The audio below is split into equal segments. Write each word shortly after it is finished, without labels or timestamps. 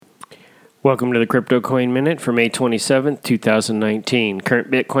Welcome to the Crypto Coin Minute for May 27th, 2019.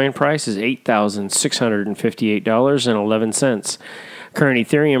 Current Bitcoin price is $8,658.11. Current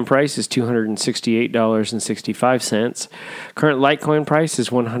Ethereum price is $268.65. Current Litecoin price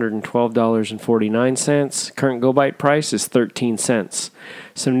is $112.49. Current GoByte price is 13 cents.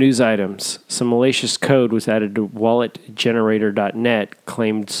 Some news items. Some malicious code was added to walletgenerator.net,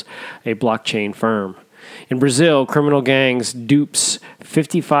 claims a blockchain firm. In Brazil, criminal gangs dupes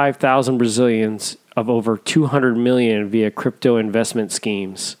 55,000 Brazilians of over 200 million via crypto investment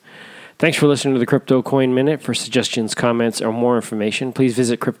schemes. Thanks for listening to the Crypto Coin Minute. For suggestions, comments, or more information, please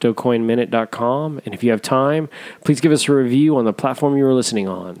visit CryptoCoinMinute.com. And if you have time, please give us a review on the platform you are listening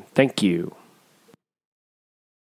on. Thank you.